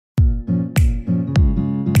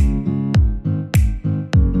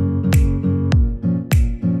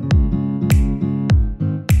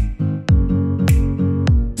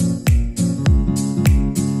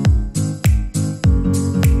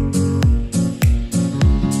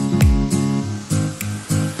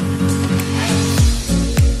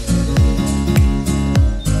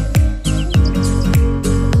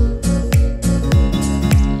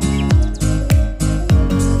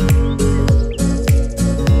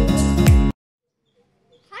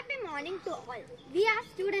all. We are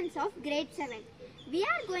students of grade 7. We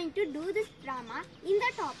are going to do this drama in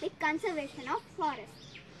the topic conservation of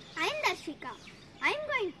forest. I am Darshika. I am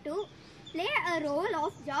going to play a role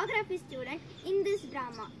of geography student in this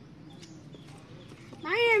drama.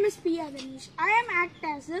 My name is Avinashi. I am act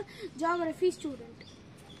as a geography student.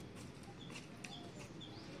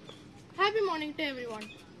 Happy morning to everyone.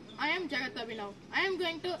 I am Avinashi. I am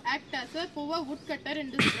going to act as a poor woodcutter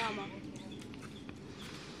in this drama.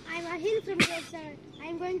 I am Ahil from grade 7. I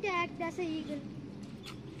am going to act as an eagle.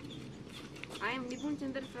 I am Nipun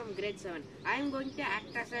Chandra from grade 7. I am going to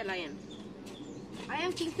act as a lion. I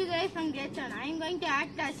am Shakthi from grade 7. I am going to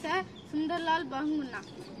act as a Sundarlal Bahungunna.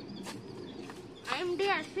 I am D.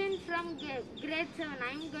 Ashwin from grade 7.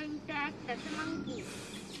 I am going to act as a monkey.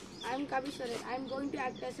 I am Kabishwaran. I am going to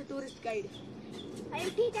act as a tourist guide. I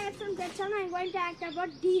am T. from grade 7. I am going to act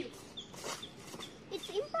about deer. It's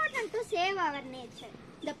important to save our nature.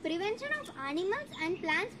 The prevention of animals and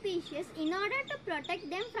plant species in order to protect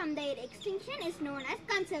them from their extinction is known as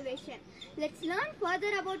conservation. Let's learn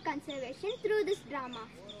further about conservation through this drama.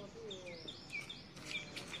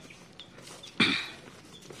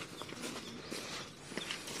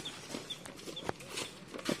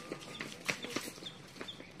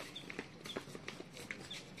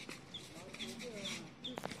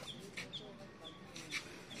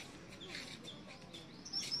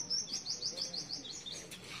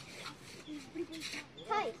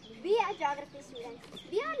 Hi, we are geography students.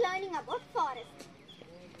 We are learning about forest.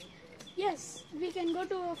 Yes, we can go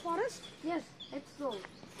to a forest. Yes, let's go.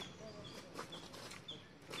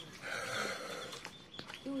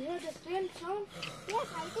 Do you hear the strange sound? Yes,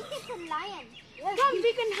 I think it's a lion. Come,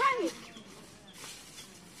 we can hang it.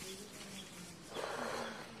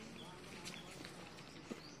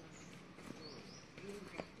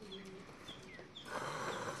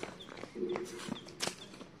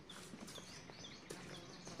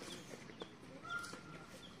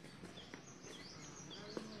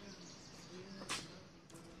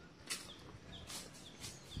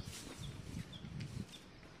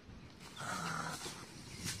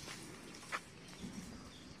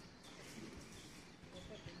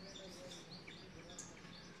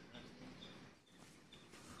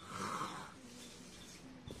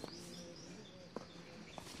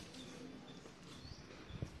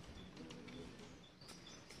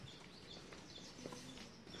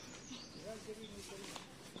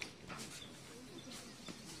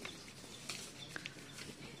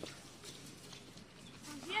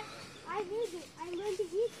 I need it. I'm going to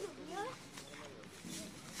eat from here.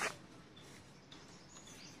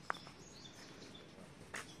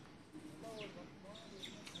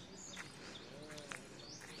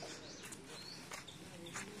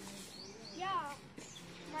 Yeah,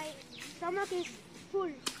 my stomach is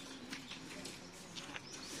full.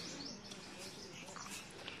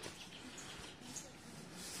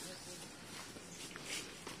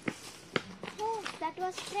 Oh, that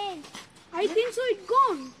was strange. I think so. It's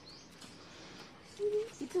gone.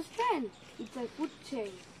 It's a stand. It's a food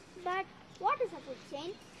chain. But what is a food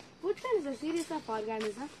chain? Food chain is a series of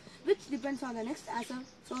organisms which depends on the next as a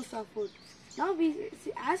source of food. Now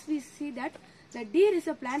as we see that the deer is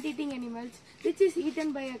a plant-eating animal which is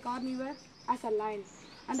eaten by a carnivore as a lion.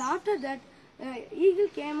 And after that, eagle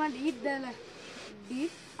came and eat the deer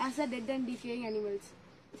as a dead and decaying animals.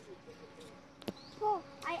 Oh,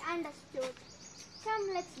 I understood. Come,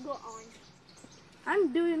 let's go on.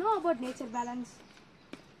 And do you know about nature balance?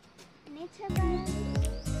 Nature balance.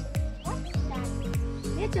 What's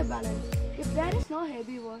that? Nature balance. If there is no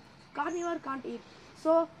herbivore, carnivore can't eat.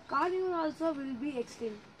 So carnivore also will be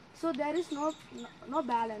extinct. So there is no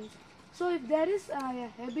balance. So if there is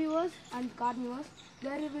herbivores and carnivores,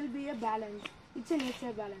 there will be a balance. It's a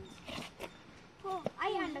nature balance. Oh,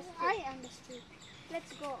 I understood.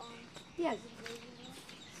 Let's go on. Yes.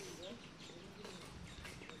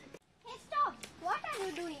 Hey, stop! What are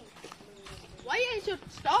you doing? Why I should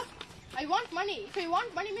stop? I want money. If I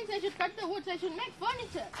want money means I should cut the woods. I should make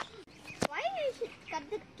furniture. Why you should cut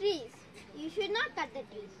the trees? You should not cut the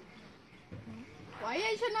trees. Why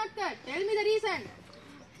I should not cut? Tell me the reason.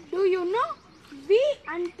 Do you know? We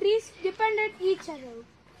and trees depend on each other.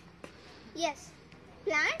 Yes,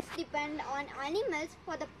 plants depend on animals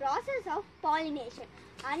for the process of pollination.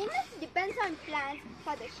 Animals depend on plants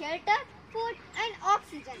for the shelter, food and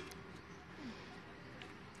oxygen.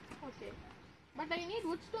 Okay. But I need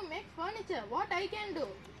woods to make furniture. What I can do?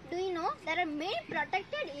 Do you know there are many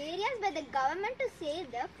protected areas by the government to save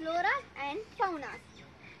the flora and fauna?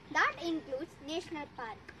 That includes National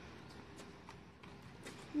Park.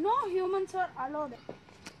 No humans are allowed.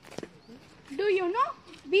 Do you know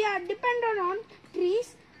we are dependent on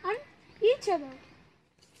trees and each other.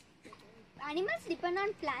 Animals depend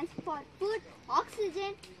on plants for food,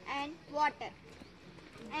 oxygen, and water.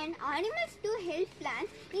 And animals too help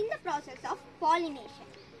plants in the process of pollination.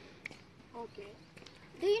 Okay.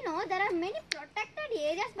 Do you know there are many protected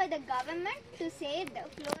areas by the government to save the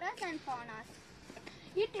floras and faunas?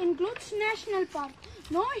 It includes national park.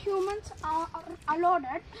 No humans are allowed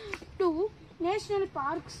to national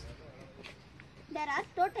parks. There are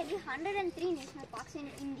totally 103 national parks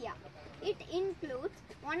in India. It includes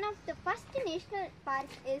one of the first national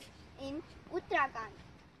parks is in Uttarakhand.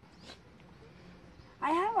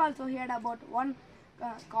 I have also heard about one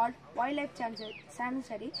called Wildlife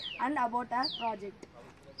Sanctuary and about a project.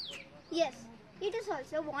 Yes, it is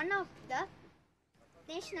also one of the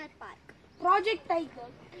national park. Project Tiger.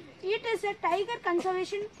 It is a tiger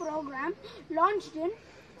conservation program launched in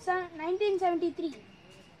 1973.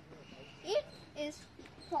 It is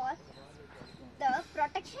for the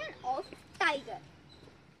protection of tiger.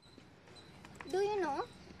 Do you know,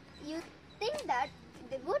 you think that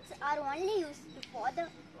the woods are only used for the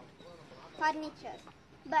furniture,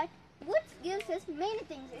 but woods gives us many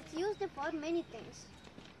things. It's used for many things.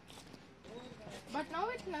 But now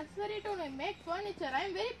it's necessary to make furniture. I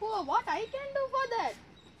am very poor. What I can do for that?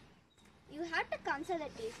 You have to conserve the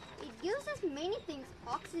trees. It gives us many things: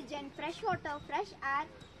 oxygen, fresh water, fresh air,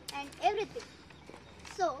 and everything.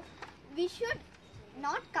 So we should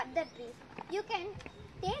not cut the trees. You can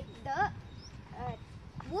take the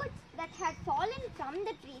woods that had fallen from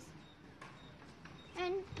the trees,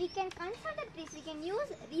 and we can conserve the trees. We can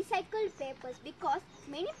use recycled papers because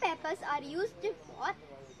many trees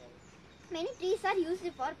are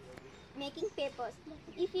used for making papers.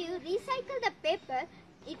 If you recycle the paper,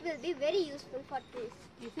 it will be very useful for trees.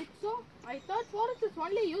 Is it so? I thought forest is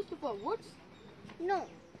only used for woods. No,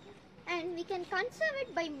 and we can conserve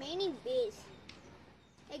it by many ways.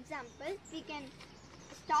 Example, we can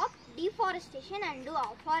stop deforestation and do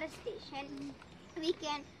afforestation. We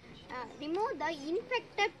can remove the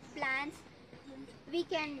infected plants. We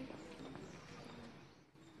can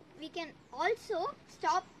also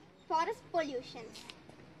stop forest pollution.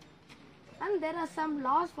 And there are some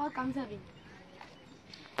laws for conserving.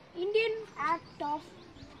 Indian Act of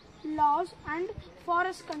Laws and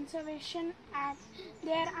Forest Conservation Act.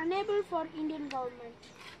 They are unable for Indian government.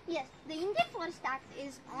 Yes, the Indian Forest Act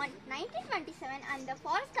is on 1927 and the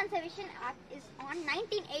Forest Conservation Act is on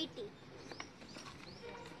 1980.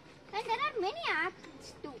 And there are many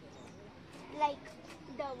acts too, like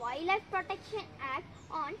the Wildlife Protection Act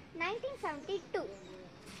on 1972.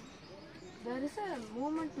 There is a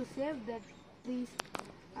movement to save the trees.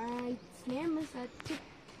 Its name is a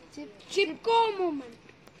Chipko movement.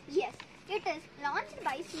 Yes, it is launched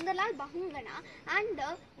by Sundarlal Bahuguna and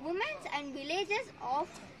the women and villages of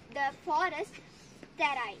the forest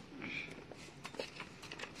Terai.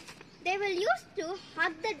 They will use to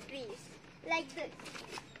hug the trees like this.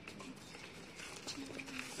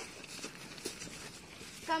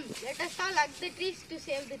 Come, let us all hug the trees to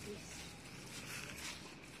save the trees.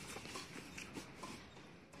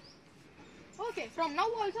 Okay, from now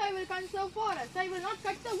also I will conserve forests. I will not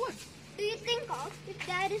cut the wood. Do you think of if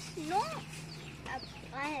there is no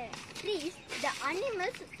trees, the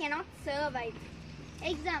animals cannot survive?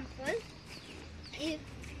 Example, if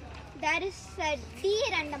there is a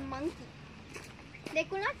deer and a monkey, they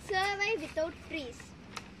could not survive without trees.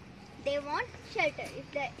 They want shelter.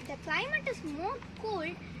 If the climate is more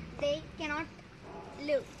cold, they cannot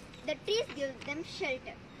live. The trees give them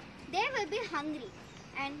shelter. They will be hungry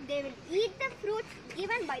and they will eat the fruits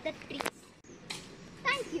given by the trees.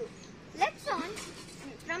 Thank you.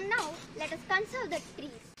 From now, let us conserve the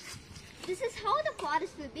trees. This is how the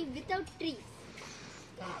forest will be without trees.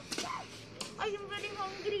 I am very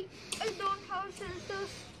hungry. I don't have shelter.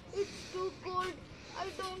 It's too cold. I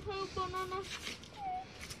don't have bananas.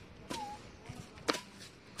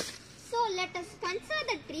 So let us conserve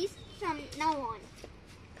the trees from now on.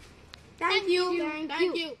 Thank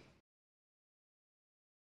you.